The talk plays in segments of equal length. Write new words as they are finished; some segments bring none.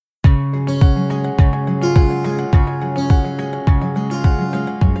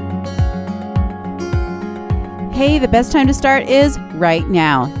Hey, the best time to start is right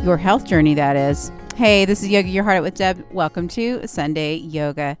now. Your health journey, that is. Hey, this is Yoga Your Heart Out with Deb. Welcome to Sunday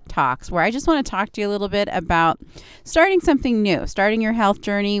Yoga Talks, where I just want to talk to you a little bit about starting something new, starting your health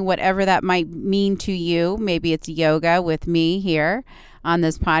journey, whatever that might mean to you. Maybe it's yoga with me here on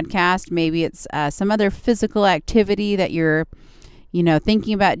this podcast. Maybe it's some other physical activity that you're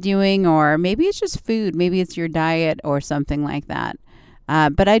thinking about doing, or maybe it's just food. Maybe it's your diet or something like that.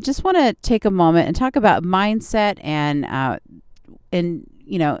 But I just want to take a moment and talk about mindset and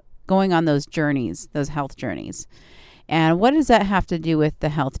going on those journeys, those health journeys. And what does that have to do with the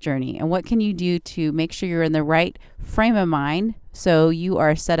health journey? And what can you do to make sure you're in the right frame of mind so you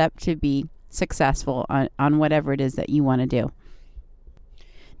are set up to be successful on whatever it is that you want to do?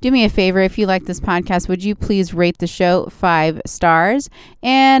 Do me a favor, if you like this podcast, would you please rate the show 5 stars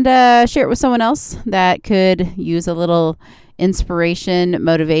and share it with someone else that could use a little inspiration,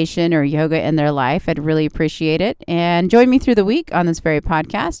 motivation, or yoga in their life? I'd really appreciate it. And join me through the week on this very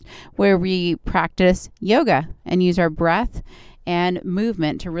podcast where we practice yoga and use our breath and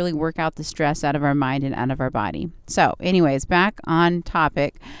movement to really work out the stress out of our mind and out of our body. So anyways, back on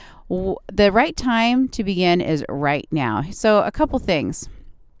topic. The right time to begin is right now. So a couple things.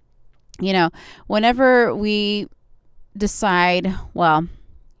 Whenever we decide, well,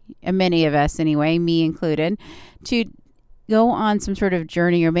 many of us anyway, me included, to go on some sort of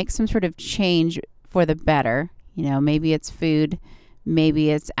journey or make some sort of change for the better, maybe it's food, maybe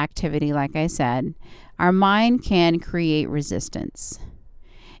it's activity, like I said, our mind can create resistance.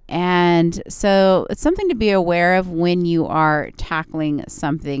 And so it's something to be aware of when you are tackling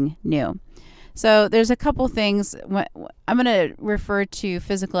something new. So there's a couple things. I'm going to refer to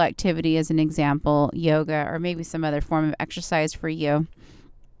physical activity as an example, yoga, or maybe some other form of exercise for you.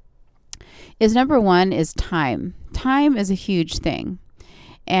 Number one is time. Time is a huge thing.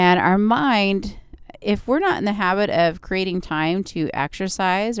 And our mind, if we're not in the habit of creating time to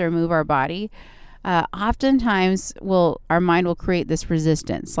exercise or move our body, oftentimes our mind will create this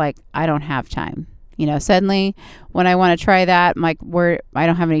resistance, like, I don't have time. Suddenly when I want to try that, I'm like, I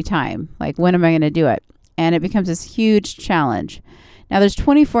don't have any time. Like, when am I going to do it? And it becomes this huge challenge. Now, there's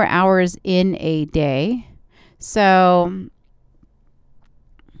 24 hours in a day. So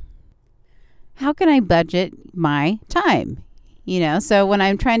how can I budget my time? So when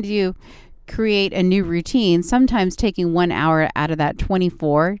I'm trying to create a new routine, sometimes taking 1 hour out of that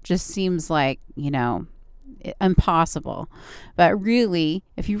 24 just seems like, impossible. But really,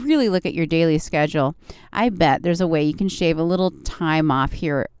 if you really look at your daily schedule, I bet there's a way you can shave a little time off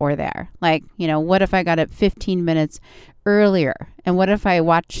here or there. Like, what if I got up 15 minutes earlier? And what if I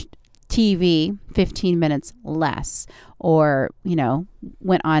watched TV 15 minutes less? Or,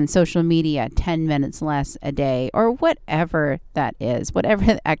 went on social media 10 minutes less a day, or whatever that is, whatever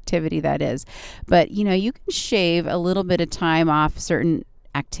the activity that is. But, you can shave a little bit of time off certain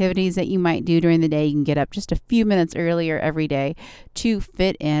activities that you might do during the day. You can get up just a few minutes earlier every day to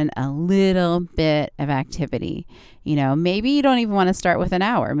fit in a little bit of activity. Maybe you don't even want to start with an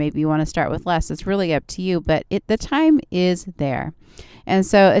hour. Maybe you want to start with less. It's really up to you, but the time is there. And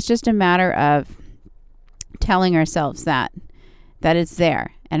so it's just a matter of telling ourselves that it's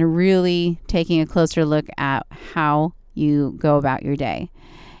there and really taking a closer look at how you go about your day.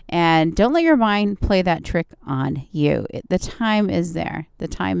 And don't let your mind play that trick on you. The time is there. The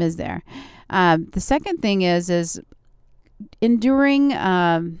time is there. The second thing is enduring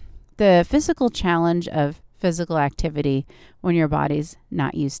the physical challenge of physical activity when your body's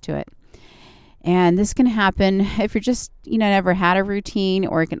not used to it. And this can happen if you're just, never had a routine,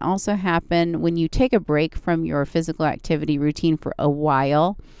 or it can also happen when you take a break from your physical activity routine for a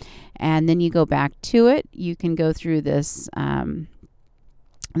while, and then you go back to it. You can go through this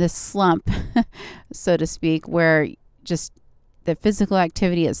slump, so to speak, where just the physical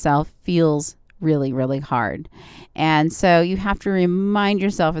activity itself feels really, really hard. And so you have to remind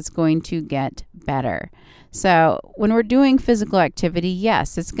yourself it's going to get better. So when we're doing physical activity,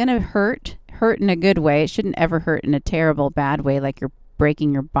 yes, it's going to hurt in a good way. It shouldn't ever hurt in a terrible, bad way, like you're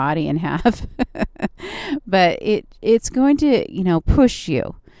breaking your body in half. But it's going to, push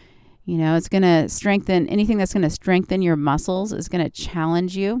you. It's going to strengthen anything that's going to strengthen your muscles is going to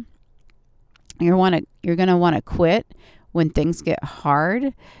challenge you. You're going to want to quit when things get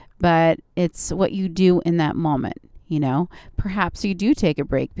hard, but it's what you do in that moment. Perhaps you do take a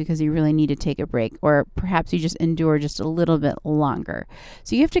break because you really need to take a break, or perhaps you just endure just a little bit longer.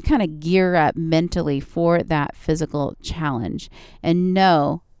 So you have to kind of gear up mentally for that physical challenge and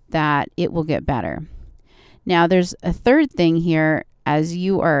know that it will get better. Now, there's a third thing here. As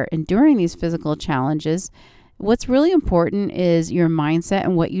you are enduring these physical challenges, what's really important is your mindset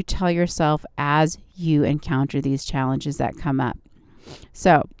and what you tell yourself as you encounter these challenges that come up.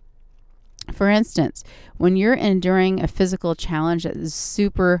 So, for instance, when you're enduring a physical challenge that is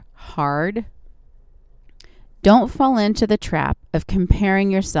super hard, don't fall into the trap of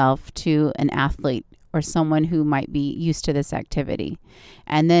comparing yourself to an athlete or someone who might be used to this activity.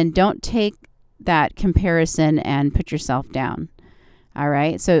 And then don't take that comparison and put yourself down. All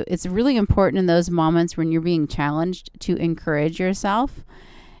right. So it's really important in those moments when you're being challenged to encourage yourself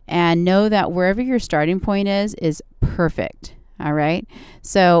and know that wherever your starting point is perfect. All right.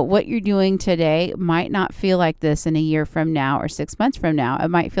 So what you're doing today might not feel like this in a year from now or 6 months from now. It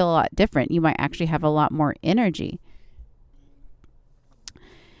might feel a lot different. You might actually have a lot more energy.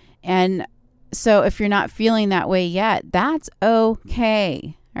 And so if you're not feeling that way yet, that's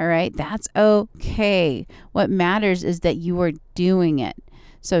okay. All right. That's okay. What matters is that you are doing it.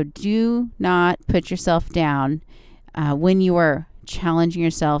 So do not put yourself down when you are challenging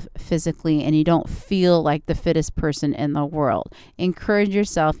yourself physically and you don't feel like the fittest person in the world. Encourage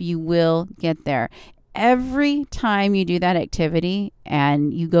yourself. You will get there. Every time you do that activity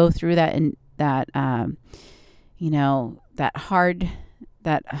and you go through that and that,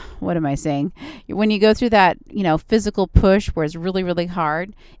 what am I saying? When you go through that, physical push where it's really, really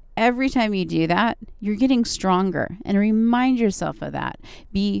hard, every time you do that, you're getting stronger. And remind yourself of that.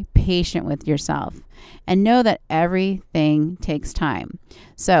 Be patient with yourself and know that everything takes time.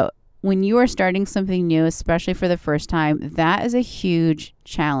 So when you are starting something new, especially for the first time, that is a huge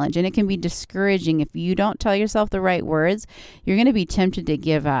challenge. And it can be discouraging if you don't tell yourself the right words. You're going to be tempted to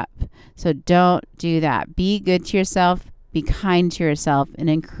give up. So don't do that. Be good to yourself. Be kind to yourself and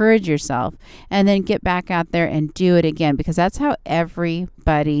encourage yourself, and then get back out there and do it again, because that's how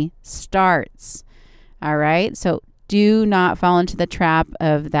everybody starts. All right. So do not fall into the trap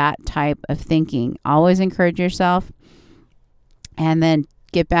of that type of thinking. Always encourage yourself and then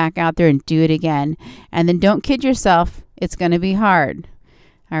get back out there and do it again. And then don't kid yourself. It's going to be hard.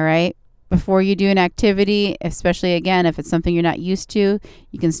 All right. Before you do an activity, especially again, if it's something you're not used to,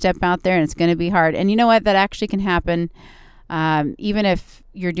 you can step out there and it's going to be hard. And you know what? That actually can happen. Even if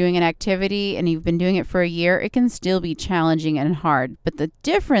you're doing an activity and you've been doing it for a year, it can still be challenging and hard. But the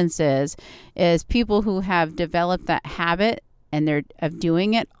difference is people who have developed that habit and they're of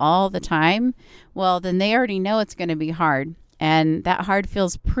doing it all the time, well, then they already know it's going to be hard. And that hard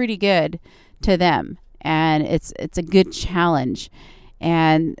feels pretty good to them. And it's a good challenge.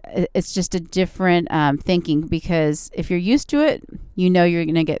 And it's just a different thinking, because if you're used to it, you know you're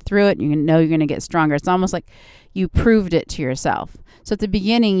going to get through it. You know you're going to get stronger. It's almost like you proved it to yourself. So at the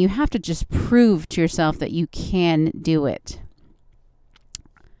beginning, you have to just prove to yourself that you can do it.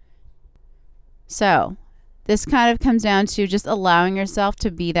 So this kind of comes down to just allowing yourself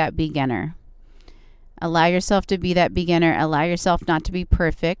to be that beginner. Allow yourself to be that beginner. Allow yourself not to be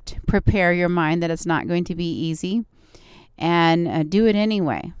perfect. Prepare your mind that it's not going to be easy. And do it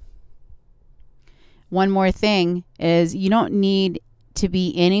anyway. One more thing is you don't need to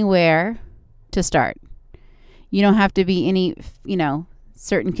be anywhere to start. You don't have to be any,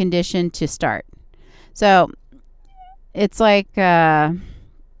 certain condition to start. So it's like, here's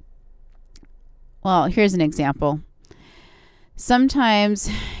an example. Sometimes,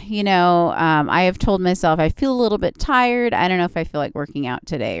 I have told myself I feel a little bit tired. I don't know if I feel like working out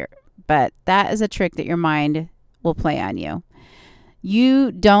today, but that is a trick that your mind will play on you.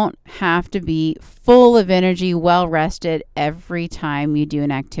 You don't have to be full of energy, well rested every time you do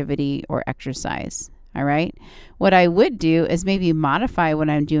an activity or exercise. All right. What I would do is maybe modify what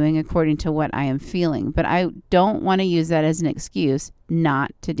I'm doing according to what I am feeling, but I don't want to use that as an excuse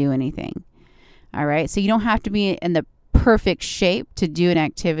not to do anything. All right. So you don't have to be in the perfect shape to do an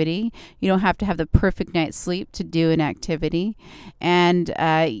activity. You don't have to have the perfect night's sleep to do an activity. And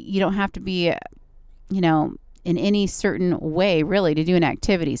you don't have to be, in any certain way, really, to do an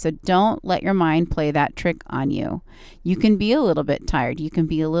activity. So don't let your mind play that trick on you. You can be a little bit tired. You can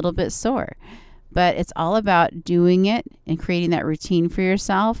be a little bit sore. But it's all about doing it and creating that routine for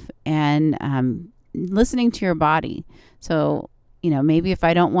yourself and listening to your body. So, maybe if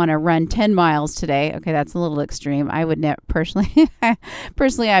I don't want to run 10 miles today, okay, that's a little extreme. I would personally,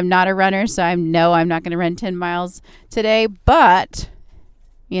 I'm not a runner, so I'm not going to run 10 miles today. But,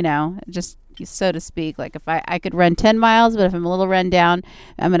 just so to speak, like if I could run 10 miles, but if I'm a little run down,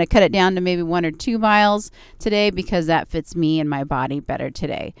 I'm going to cut it down to maybe 1 or 2 miles today because that fits me and my body better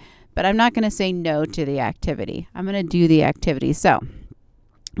today. But I'm not going to say no to the activity. I'm going to do the activity. So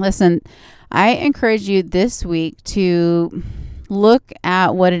listen, I encourage you this week to look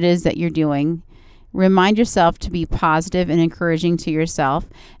at what it is that you're doing Remind yourself to be positive and encouraging to yourself.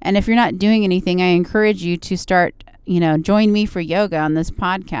 And if you're not doing anything, I encourage you to start, join me for yoga on this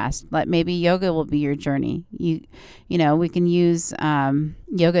podcast. Maybe yoga will be your journey. We can use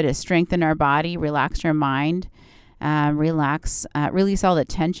yoga to strengthen our body, relax our mind, release all the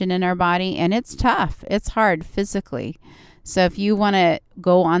tension in our body. And it's tough. It's hard physically. So if you want to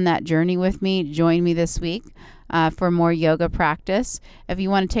go on that journey with me, join me this week for more yoga practice. If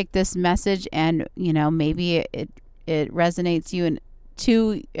you want to take this message and, maybe it resonates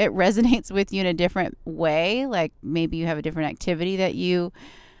it resonates with you in a different way, like maybe you have a different activity that you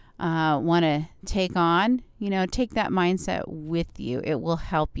want to take on, take that mindset with you. It will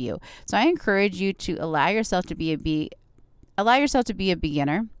help you. So I encourage you to allow yourself to be a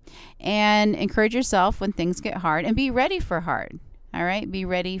beginner, and encourage yourself when things get hard, and be ready for hard. All right. Be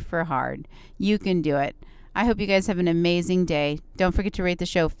ready for hard. You can do it. I hope you guys have an amazing day. Don't forget to rate the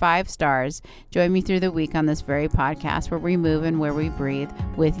show 5 stars. Join me through the week on this very podcast where we move and where we breathe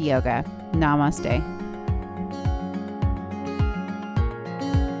with yoga. Namaste.